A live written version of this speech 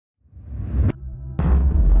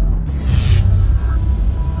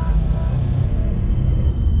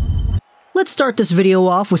Let's start this video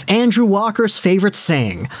off with Andrew Walker's favorite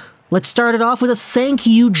saying. Let's start it off with a thank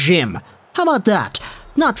you, Jim. How about that?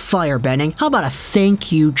 Not fire Benning, how about a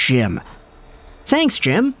thank you, Jim? Thanks,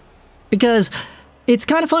 Jim. Because it's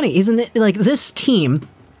kind of funny, isn't it? Like, this team,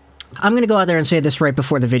 I'm gonna go out there and say this right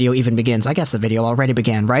before the video even begins. I guess the video already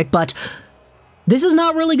began, right? But this is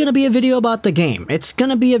not really gonna be a video about the game. It's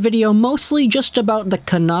gonna be a video mostly just about the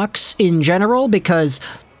Canucks in general, because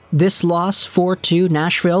this loss 4-2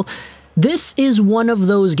 Nashville, this is one of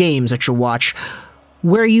those games that you watch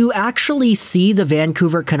where you actually see the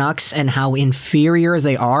Vancouver Canucks and how inferior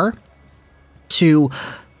they are to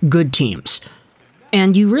good teams.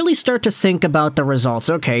 And you really start to think about the results.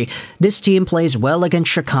 Okay, this team plays well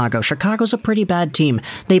against Chicago. Chicago's a pretty bad team.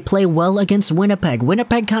 They play well against Winnipeg.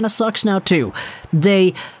 Winnipeg kind of sucks now too.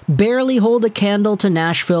 They barely hold a candle to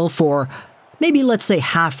Nashville for maybe, let's say,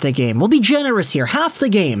 half the game. We'll be generous here. Half the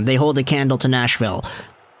game they hold a candle to Nashville.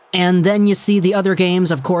 And then you see the other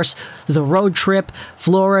games, of course, the road trip,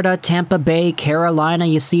 Florida, Tampa Bay, Carolina.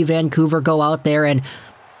 You see Vancouver go out there and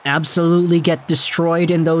absolutely get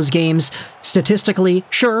destroyed in those games. Statistically,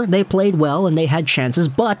 sure, they played well and they had chances,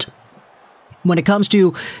 but when it comes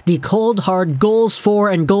to the cold, hard goals for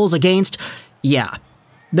and goals against, yeah,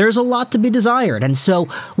 there's a lot to be desired. And so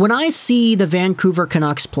when I see the Vancouver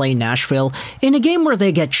Canucks play Nashville in a game where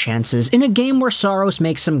they get chances, in a game where Saros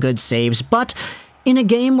makes some good saves, but in a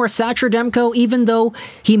game where Thatcher Demko, even though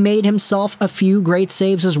he made himself a few great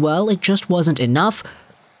saves as well, it just wasn't enough,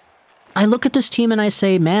 I look at this team and I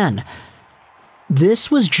say, man,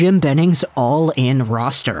 this was Jim Benning's all-in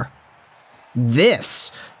roster.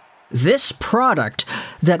 This product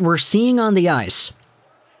that we're seeing on the ice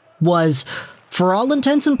was, for all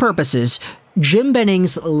intents and purposes, Jim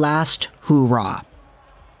Benning's last hoorah.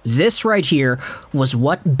 This right here was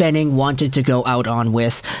what Benning wanted to go out on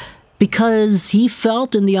with, because he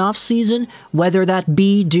felt in the offseason, whether that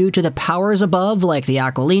be due to the powers above, like the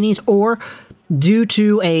Aquilinis, or due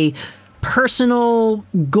to a personal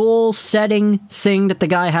goal-setting thing that the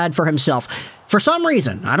guy had for himself. For some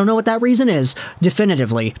reason, I don't know what that reason is,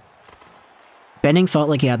 definitively, Benning felt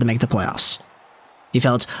like he had to make the playoffs. He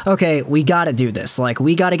felt, okay, we gotta do this. Like,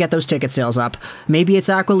 we gotta get those ticket sales up. Maybe it's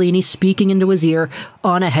Aquilini speaking into his ear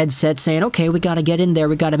on a headset saying, okay, we gotta get in there,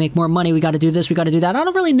 we gotta make more money, we gotta do this, we gotta do that. I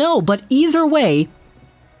don't really know, but either way,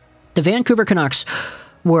 the Vancouver Canucks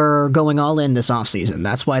were going all in this offseason.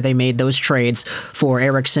 That's why they made those trades for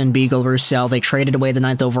Eriksson, Beagle, Roussel. They traded away the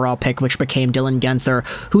 9th overall pick, which became Dylan Guenther,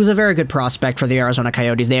 who's a very good prospect for the Arizona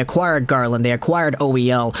Coyotes. They acquired Garland. They acquired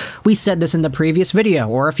OEL. We said this in the previous video,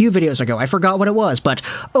 or a few videos ago. I forgot what it was, but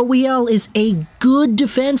OEL is a good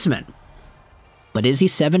defenseman. But is he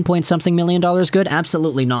 $7-point-something million good?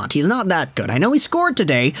 Absolutely not. He's not that good. I know he scored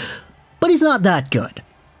today, but he's not that good.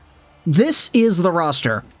 This is the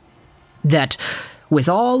roster that, with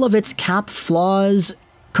all of its cap flaws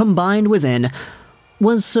combined within,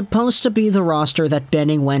 was supposed to be the roster that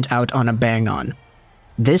Benning went out on a bang on.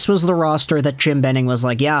 This was the roster that Jim Benning was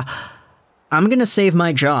like, yeah, I'm gonna save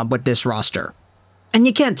my job with this roster. And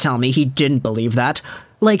you can't tell me he didn't believe that.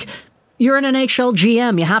 Like, you're an NHL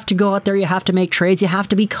GM, you have to go out there, you have to make trades, you have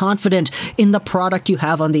to be confident in the product you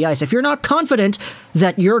have on the ice. If you're not confident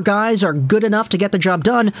that your guys are good enough to get the job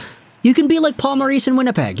done, you can be like Paul Maurice in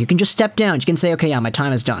Winnipeg. You can just step down. You can say, okay, yeah, my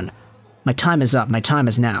time is done. My time is up. My time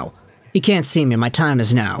is now. You can't see me. My time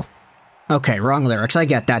is now. Okay, wrong lyrics. I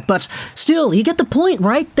get that. But still, you get the point,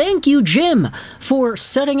 right? Thank you, Jim, for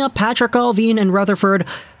setting up Patrick Allvin and Rutherford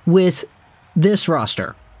with this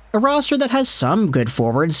roster. A roster that has some good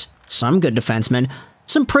forwards, some good defensemen,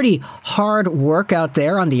 some pretty hard work out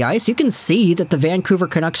there on the ice. You can see that the Vancouver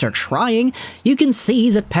Canucks are trying. You can see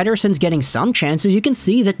that Pettersson's getting some chances. You can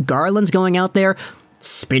see that Garland's going out there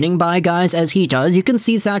spinning by guys as he does. You can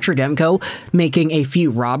see Thatcher Demko making a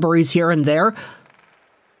few robberies here and there.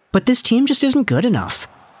 But this team just isn't good enough.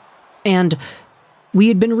 And we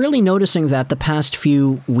had been really noticing that the past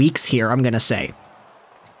few weeks here, I'm going to say.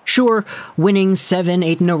 Sure, winning 7,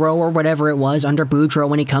 8 in a row or whatever it was under Boudreau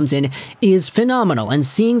when he comes in is phenomenal, and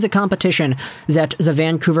seeing the competition that the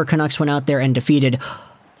Vancouver Canucks went out there and defeated,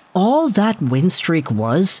 all that win streak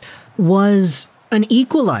was an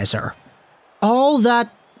equalizer. All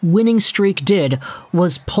that winning streak did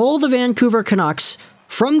was pull the Vancouver Canucks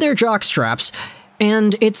from their jockstraps,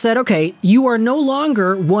 and it said, okay, you are no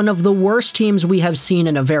longer one of the worst teams we have seen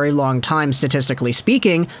in a very long time, statistically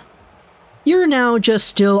speaking. You're now just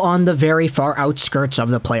still on the very far outskirts of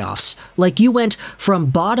the playoffs. Like, you went from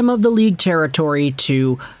bottom of the league territory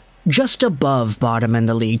to just above bottom in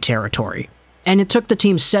the league territory. And it took the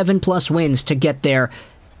team 7+ wins to get there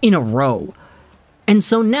in a row. And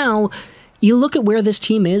so now, you look at where this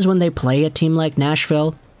team is when they play a team like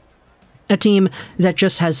Nashville, a team that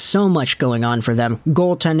just has so much going on for them.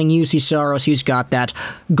 Goaltending, Juuse Saros, he's got that.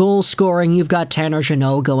 Goal scoring, you've got Tanner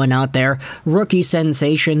Jeannot going out there. Rookie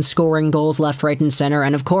sensation, scoring goals left, right, and center.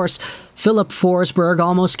 And of course, Filip Forsberg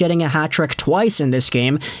almost getting a hat-trick twice in this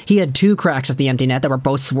game. He had 2 cracks at the empty net that were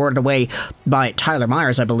both thwarted away by Tyler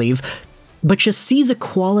Myers, I believe. But just see the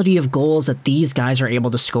quality of goals that these guys are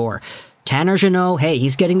able to score. Tanner Jeannot, hey,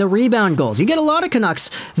 he's getting the rebound goals. You get a lot of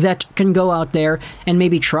Canucks that can go out there and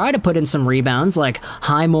maybe try to put in some rebounds, like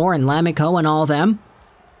Highmore and Lammikko and all them.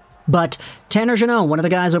 But Tanner Jeannot, one of the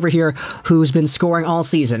guys over here who's been scoring all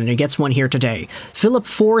season, and he gets one here today. Filip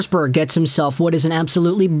Forsberg gets himself what is an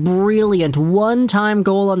absolutely brilliant one-time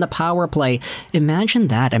goal on the power play. Imagine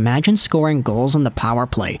that. Imagine scoring goals on the power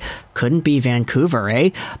play. Couldn't be Vancouver,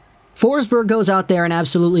 eh? Forsberg goes out there and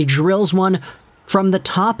absolutely drills one from the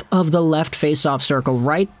top of the left face-off circle,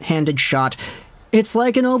 right-handed shot. It's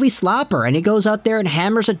like an Ovi slapper, and he goes out there and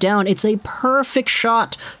hammers it down. It's a perfect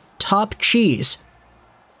shot. Top cheese.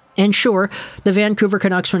 And sure, the Vancouver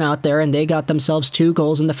Canucks went out there and they got themselves 2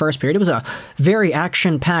 goals in the first period. It was a very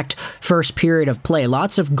action-packed first period of play.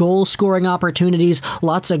 Lots of goal-scoring opportunities,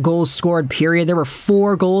 lots of goals scored, period. There were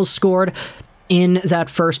 4 goals scored in that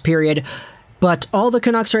first period. But all the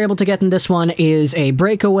Canucks are able to get in this one is a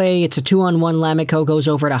breakaway. It's a 2-on-1. Lammikko goes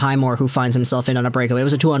over to Highmore, who finds himself in on a breakaway. It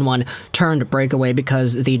was a 2-on-1 turned breakaway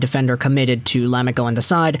because the defender committed to Lammikko on the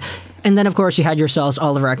side. And then, of course, you had yourselves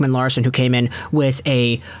Oliver Ekman-Larsson, who came in with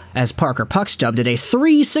a, as Parker Pucks dubbed it, a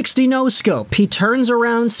 360 no-scope. He turns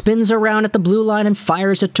around, spins around at the blue line, and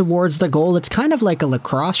fires it towards the goal. It's kind of like a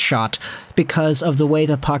lacrosse shot because of the way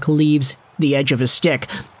the puck leaves the edge of his stick,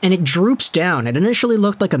 and it droops down. It initially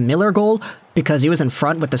looked like a Miller goal because he was in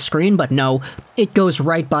front with the screen, but no, it goes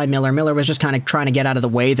right by Miller. Miller was just kind of trying to get out of the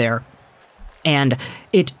way there. And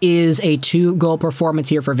it is a 2-goal performance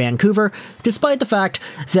here for Vancouver, despite the fact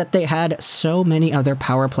that they had so many other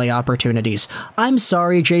power play opportunities. I'm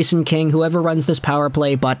sorry, Jason King, whoever runs this power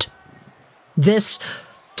play, but this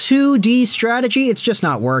 2D strategy, it's just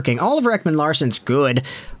not working. Oliver Ekman-Larsson's good.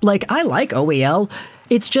 Like, I like OEL.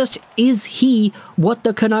 It's just, is he what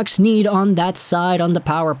the Canucks need on that side on the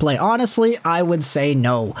power play? Honestly, I would say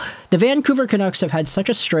no. The Vancouver Canucks have had such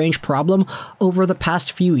a strange problem over the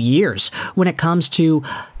past few years when it comes to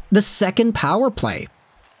the second power play.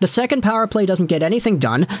 The second power play doesn't get anything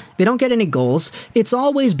done. They don't get any goals. It's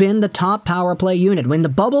always been the top power play unit. When the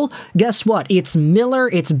bubble, guess what? It's Miller,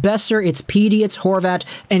 it's Besser, it's Petey, it's Horvat,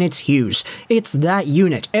 and it's Hughes. It's that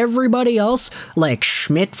unit. Everybody else, like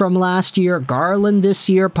Schmidt from last year, Garland this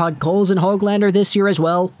year, Podkolzin and Höglander this year as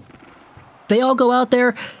well, they all go out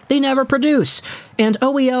there, they never produce. And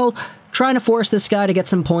OEL trying to force this guy to get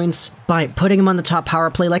some points by putting him on the top power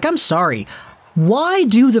play, like, I'm sorry. Why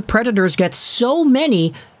do the Predators get so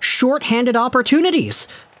many shorthanded opportunities?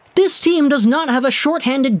 This team does not have a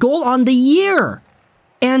shorthanded goal on the year.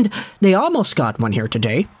 And they almost got one here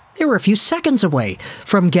today. They were a few seconds away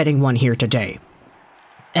from getting one here today.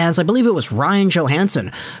 As I believe it was Ryan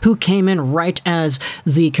Johansen who came in right as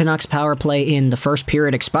the Canucks power play in the first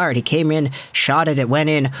period expired. He came in, shot it, it went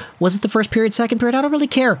in. Was it the first period, second period? I don't really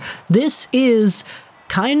care. This is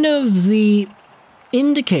kind of the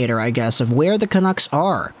indicator, I guess, of where the Canucks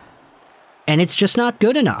are. And it's just not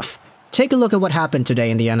good enough. Take a look at what happened today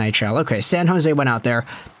in the NHL. Okay, San Jose went out there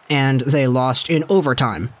and they lost in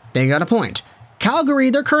overtime. They got a point. Calgary,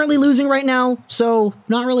 they're currently losing right now, so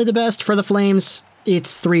not really the best for the Flames.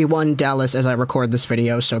 It's 3-1 Dallas as I record this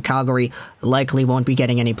video, so Calgary likely won't be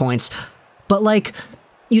getting any points. But, like,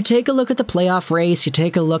 you take a look at the playoff race, you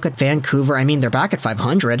take a look at Vancouver, I mean, they're back at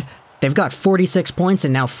 500. They've got 46 points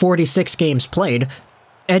and now 46 games played.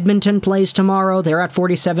 Edmonton plays tomorrow. They're at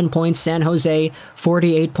 47 points. San Jose,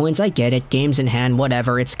 48 points. I get it. Games in hand,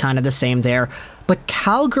 whatever. It's kind of the same there. But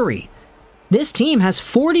Calgary, this team has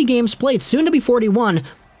 40 games played, soon to be 41.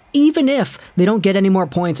 Even if they don't get any more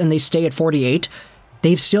points and they stay at 48,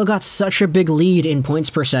 they've still got such a big lead in points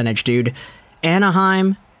percentage, dude.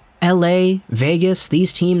 Anaheim, LA, Vegas,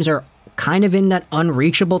 these teams are kind of in that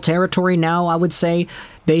unreachable territory now, I would say,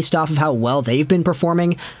 based off of how well they've been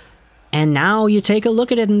performing. And now you take a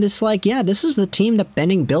look at it and it's like, yeah, this is the team that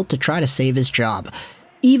Benning built to try to save his job.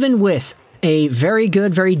 Even with a very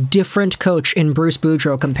good, very different coach in Bruce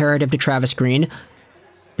Boudreau comparative to Travis Green,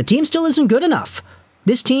 the team still isn't good enough.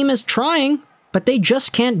 This team is trying, but they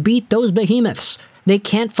just can't beat those behemoths. They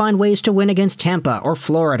can't find ways to win against Tampa or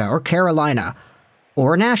Florida or Carolina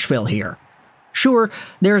or Nashville here. Sure,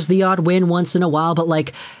 there's the odd win once in a while, but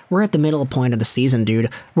like, we're at the middle point of the season, dude.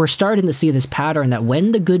 We're starting to see this pattern that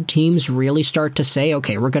when the good teams really start to say,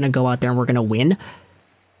 okay, we're going to go out there and we're going to win,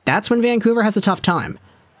 that's when Vancouver has a tough time.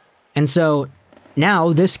 And so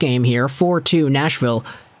now this game here, 4-2 Nashville,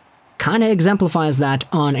 kind of exemplifies that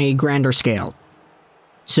on a grander scale.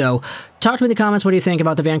 So, talk to me in the comments, what do you think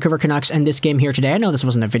about the Vancouver Canucks and this game here today? I know this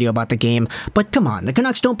wasn't a video about the game, but come on, the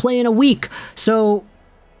Canucks don't play in a week, so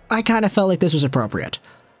I kind of felt like this was appropriate.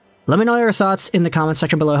 Let me know your thoughts in the comments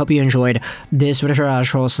section below. I hope you enjoyed this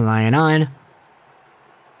video.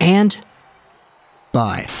 And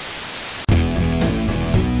bye.